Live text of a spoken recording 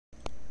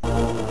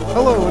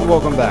Hello and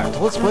welcome back to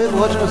Let's Play The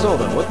Legend of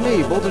Zelda with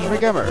me, Voltage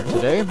McGammer.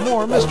 Today,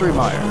 more Mystery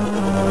Mire.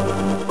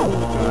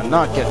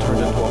 Not get turned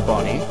into a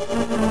bunny.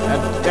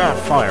 And,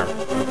 fire.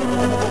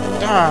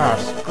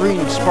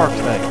 Green spark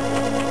thing.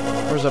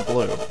 Or is it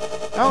blue?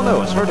 I don't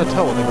know, it's hard to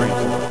tell with the green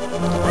form.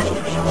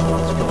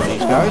 Let's kill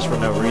these guys for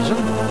no reason.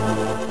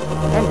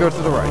 And go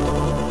to the right.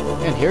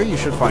 And here you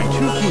should find 2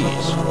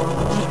 keys.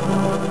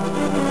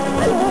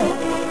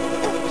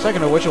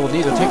 Second of which you'll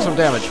need to take some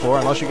damage for,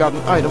 unless you got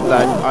an item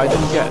that I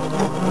didn't get.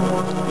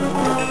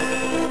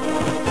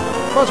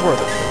 But it's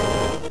worth it.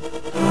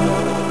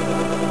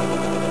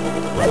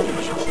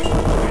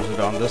 Use it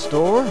on this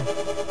door.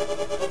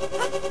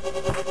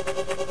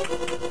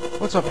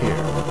 What's up here?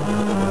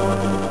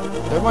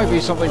 There might be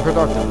something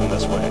productive in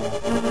this way.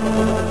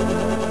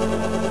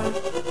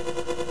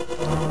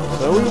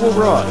 So we will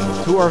run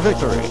to our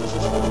victory.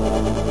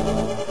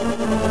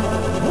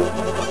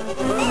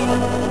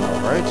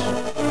 Alright.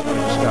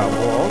 Got a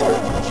wall.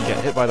 Get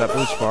hit by that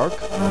blue spark.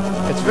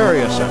 It's very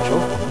essential.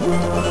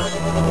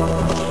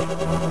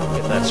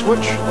 Get that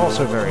switch.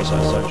 Also very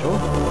essential.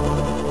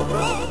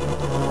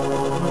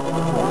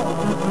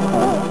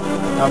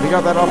 Now if you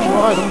got that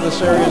optional item, this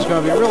area is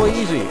going to be really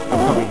easy of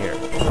coming here.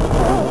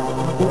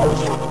 I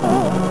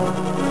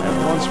have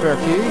 1 spare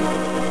key.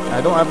 And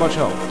I don't have much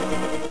health.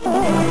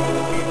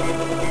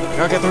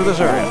 Gotta get through this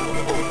area.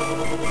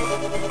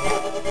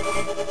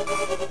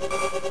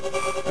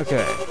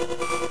 Okay.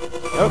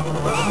 Oh.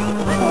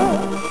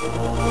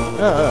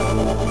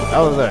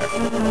 Out of there.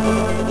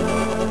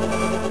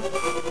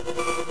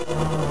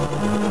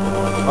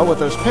 Oh, with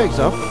those pigs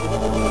up,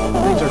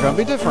 things are going to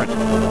be different.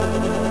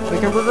 They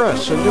can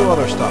progress and do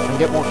other stuff and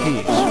get more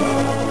keys.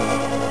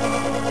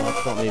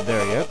 Don't need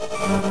there yet.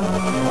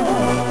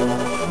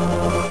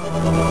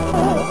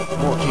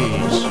 More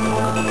keys.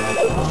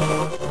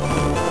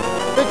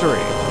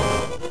 Victory!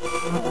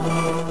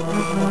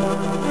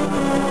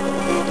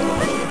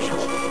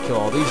 Kill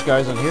all these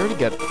guys in here to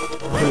get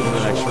through to the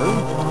next room.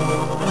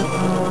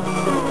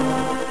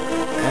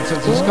 And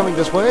since he's coming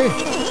this way,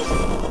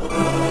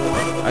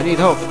 I need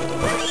help.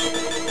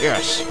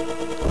 Yes.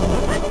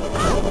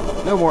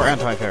 No more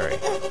anti-fairy.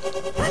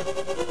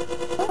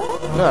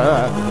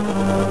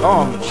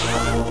 Bombs.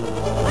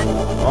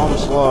 Bomb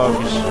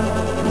slugs.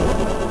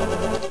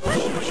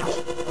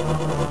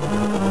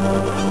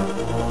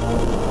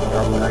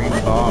 Drop green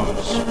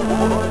bombs.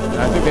 And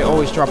I think they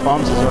always drop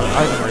bombs as an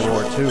item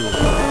reward too.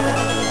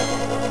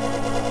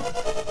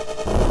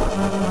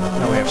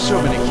 Now we have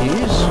so many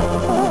keys.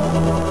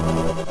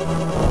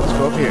 Let's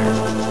go up here.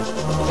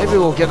 Maybe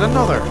we'll get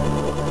another.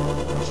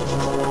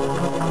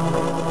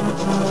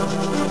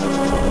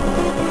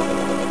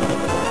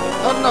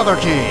 Another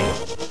key!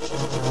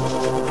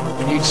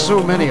 We need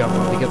so many of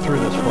them to get through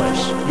this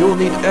place. You'll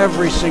need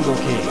every single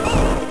key.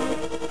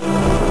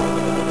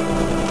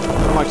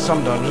 Unlike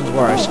some dungeons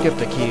where I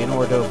skipped a key in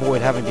order to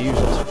avoid having to use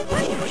it.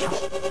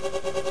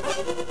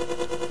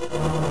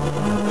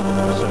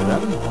 So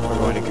then, we're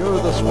going to go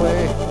this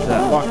way to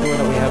that locked door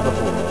that we had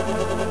before.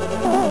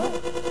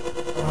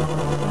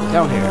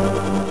 Down here.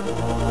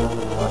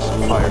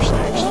 Some fire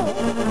snakes.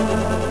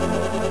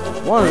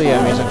 One of the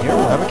enemies in here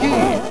will have a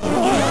key.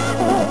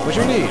 What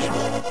you need?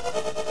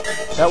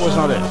 That was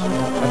not it.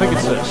 I think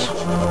it's this.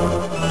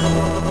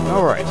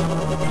 Alright.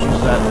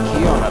 Use that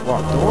key on that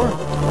locked door.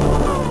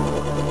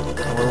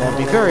 And we won't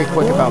be very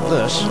quick about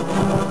this.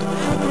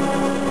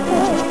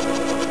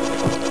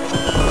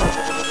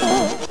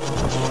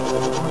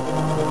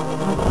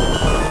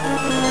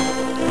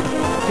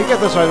 To get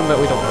this item that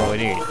we don't really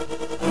need.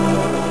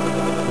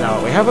 Now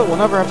that we have it, we'll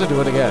never have to do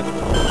it again.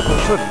 We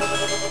shouldn't.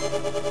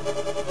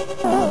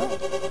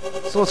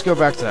 So let's go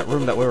back to that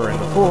room that we were in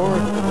before,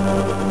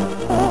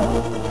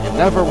 and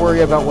never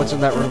worry about what's in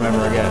that room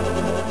ever again.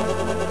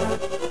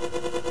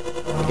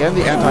 Again,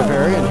 the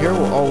anti-fairy in here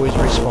will always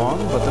respawn,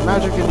 but the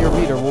magic in your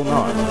meter will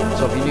not.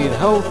 So if you need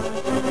health,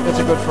 it's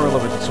a good for a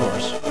limited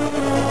source.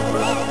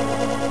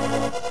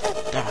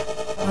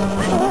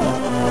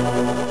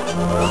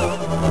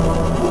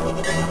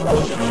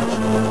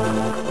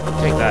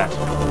 Take that.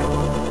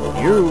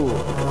 You!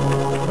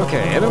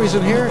 Okay, enemies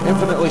in here,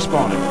 infinitely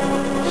spawning.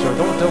 So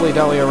don't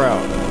dilly-dally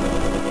around.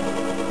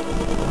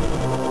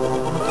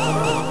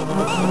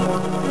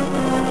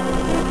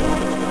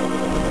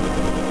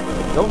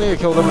 Don't need to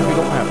kill them if you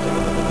don't have to.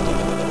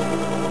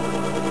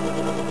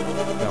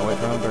 Gotta wait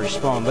for them to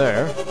respawn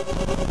there.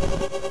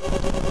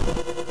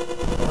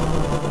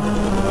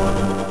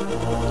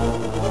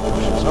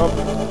 Pushes up,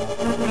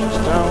 pushes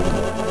down.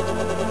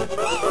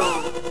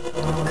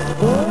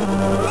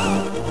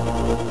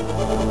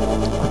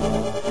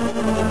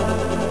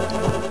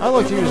 I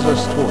like to use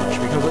this torch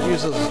because it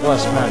uses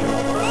less magic.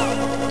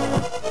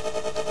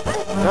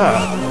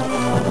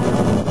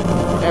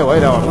 Anyway,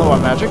 now I'm low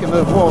on magic, and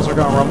the walls are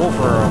gonna rumble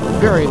for a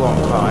very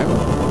long time.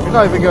 You're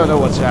not even gonna know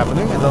what's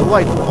happening, and the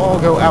light will all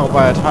go out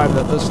by the time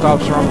that this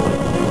stops rumbling.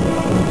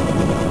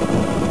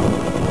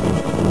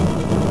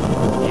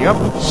 Yep,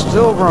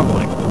 still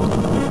rumbling.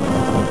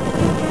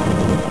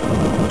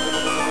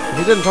 If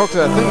you didn't talk to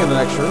that thing in the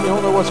next room, you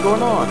don't know what's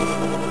going on.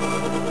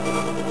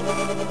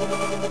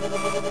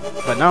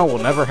 but now we'll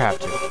never have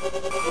to.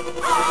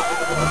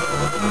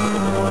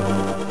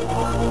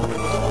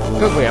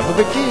 Because we have the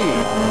big key!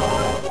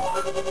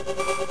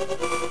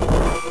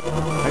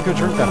 I could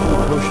drink that blue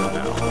potion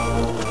now.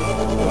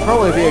 Would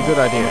probably be a good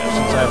idea,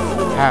 since I have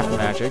half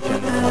magic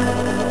and...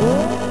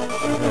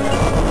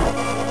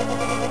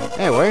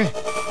 Anyway,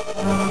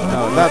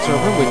 now that that's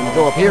open, we can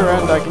go up here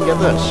and I can get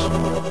this.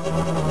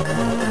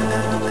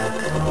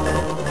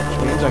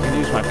 Which means I can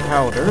use my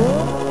powder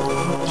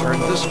to turn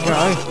this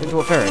guy into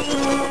a fairy.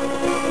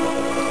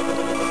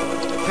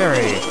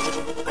 Fairy!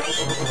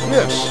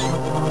 Yes!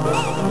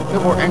 No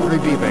more angry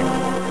beeping.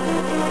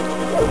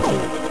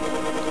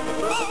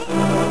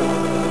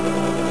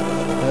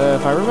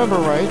 If I remember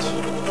right,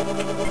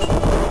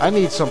 I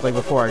need something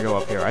before I go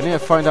up here. I need to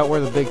find out where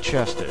the big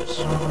chest is.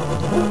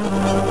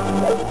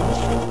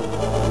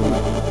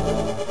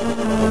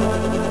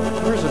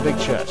 Where's the big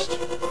chest?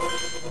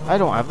 I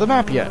don't have the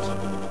map yet.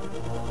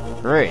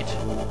 Great.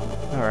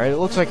 Alright, it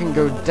looks like I can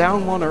go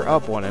down one or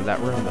up one in that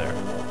room there.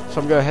 So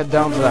I'm going to head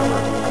down to that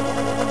room.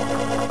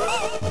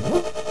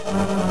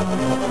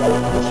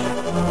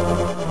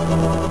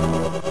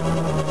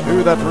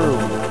 To that room.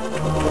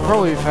 It'll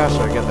probably be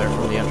faster to get there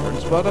from the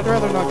entrance, but I'd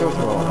rather not go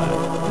through all that.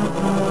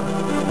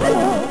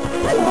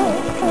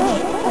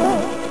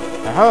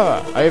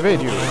 Aha! I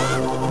evade you!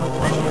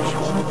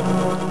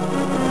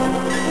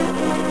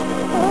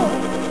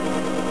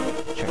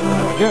 Check the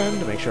map again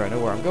to make sure I know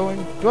where I'm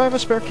going. Do I have a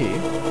spare key?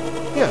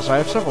 Yes, I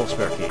have several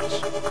spare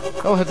keys.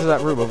 I'll head to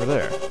that room over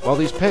there, while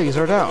these pegs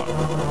are down.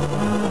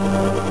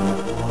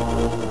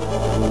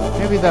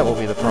 Maybe that will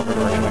be the proper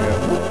direction to go.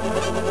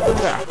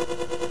 Ah.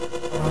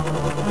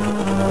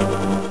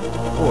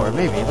 Or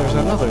maybe there's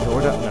another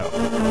door down... No.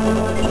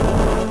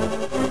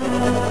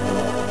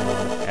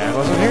 And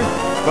what's in here?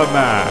 The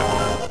map!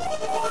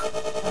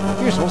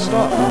 Here's some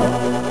stuff.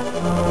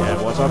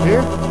 And what's up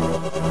here?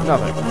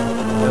 Nothing.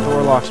 The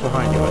door locks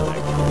behind you, I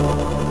think.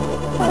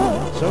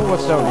 So,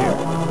 what's down here?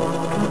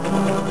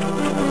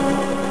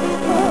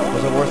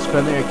 Was it worth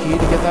spending a key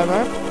to get that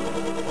map?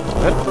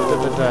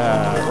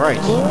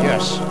 Right,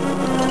 yes.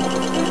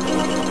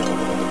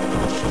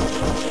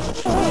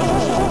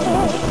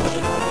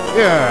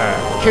 Yeah!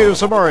 Key to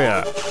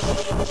Samaria!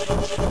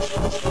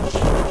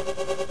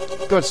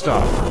 Good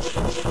stuff.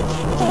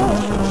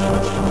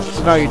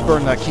 So now you'd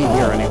burn that key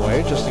here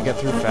anyway, just to get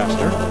through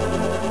faster.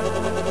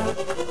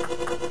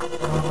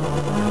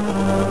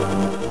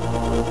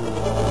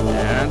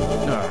 And...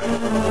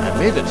 I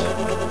made it.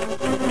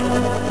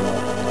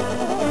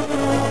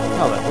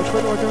 Now then, which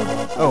way do I go?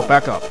 Oh,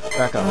 back up.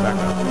 Back up, back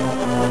up.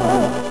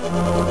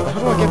 How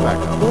do I get back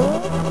up?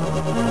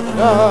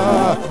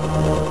 Ah!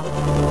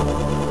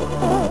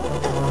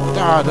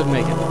 Ah, I didn't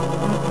make it.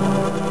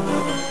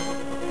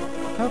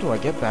 How do I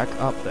get back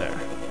up there?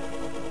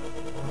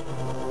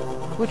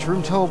 Which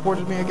room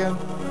teleported me again?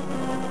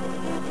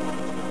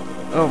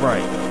 Oh,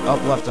 right.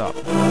 Up, left, up.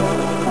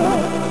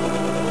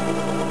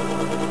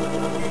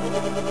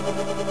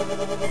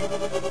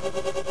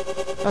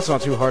 That's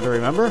not too hard to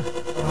remember.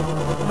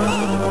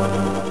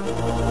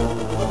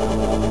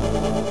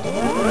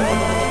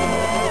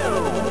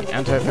 The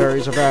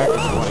anti-fairies are back if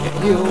you want to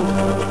get healed.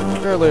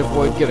 Barely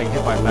avoid getting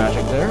hit by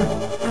magic there.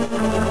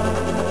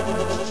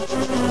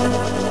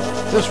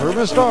 This room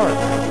is dark.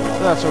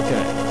 That's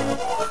okay.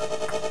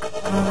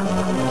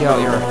 Get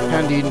out your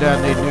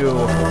handy-dandy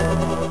new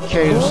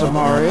Cave of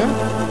Samaria.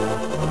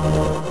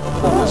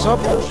 Pull this up.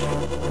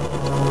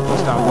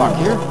 Place down block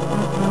here.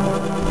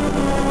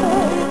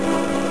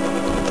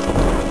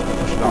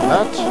 Push it on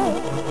that.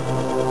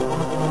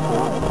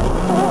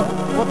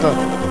 What the?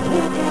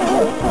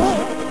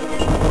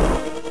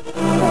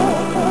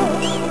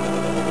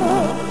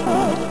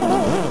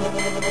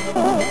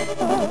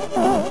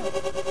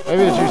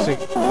 Maybe it's used to...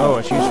 Oh,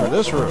 it's used for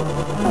this room.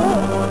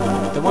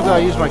 Then what did I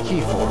use my key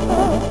for?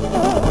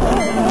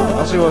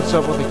 I'll see what's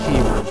up with the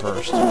key room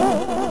first.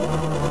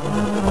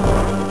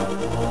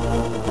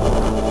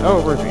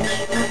 Oh, rupees.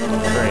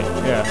 Great,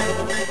 yeah.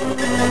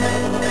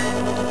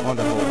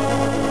 Wonderful.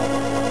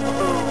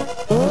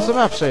 Does the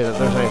map say that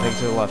there's anything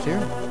to the left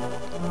here?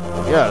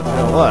 Yeah, to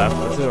the left,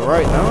 but to the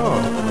right, no.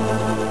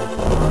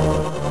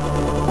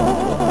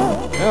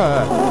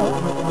 Yeah.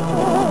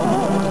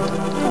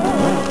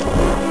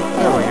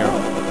 There we go.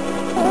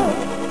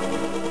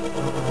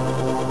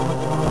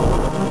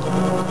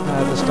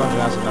 This dungeon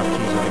has enough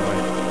keys anyway.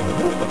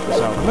 Put this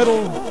out in the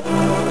middle.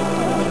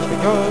 Just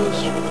because.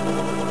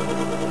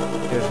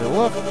 Get it to the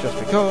left, just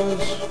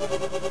because.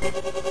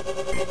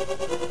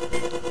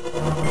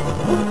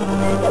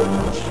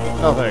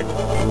 Nothing.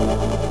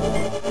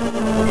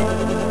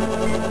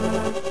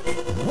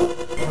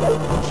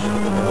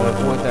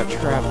 Avoid that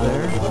trap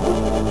there.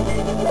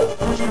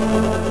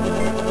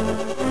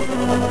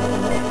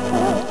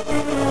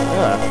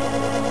 Yeah.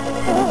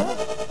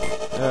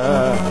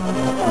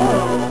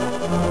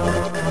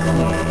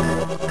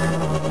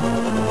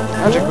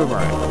 Magic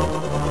boomerang.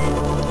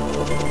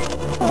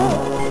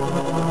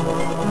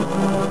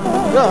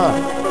 Yeah.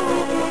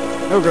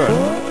 No good.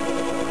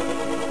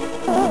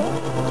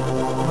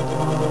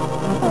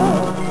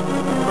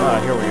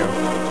 Here we go.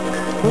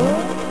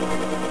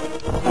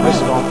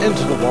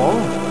 fall,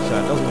 so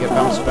that doesn't get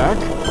bounced back.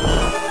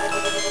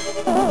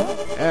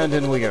 And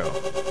in we go.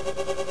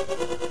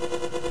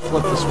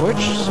 Flip the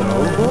switch, so...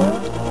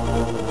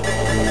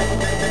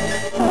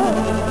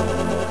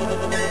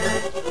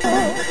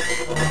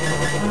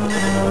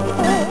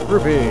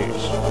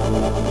 Rupees!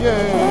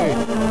 Yay!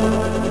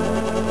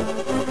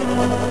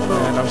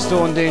 And I'm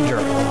still in danger.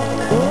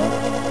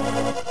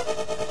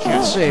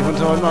 Can't save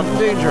until I'm not in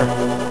danger.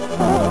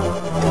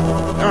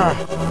 Ah!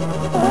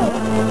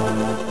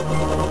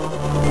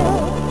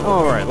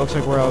 Alright, looks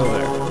like we're out of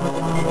there.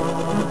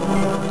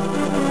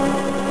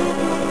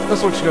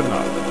 This looks good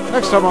enough.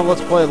 Next time on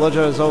Let's Play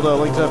Legend of Zelda: A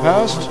Link to the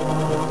Past,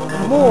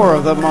 more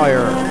of the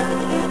Mire.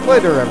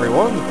 Later,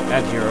 everyone,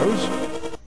 and heroes.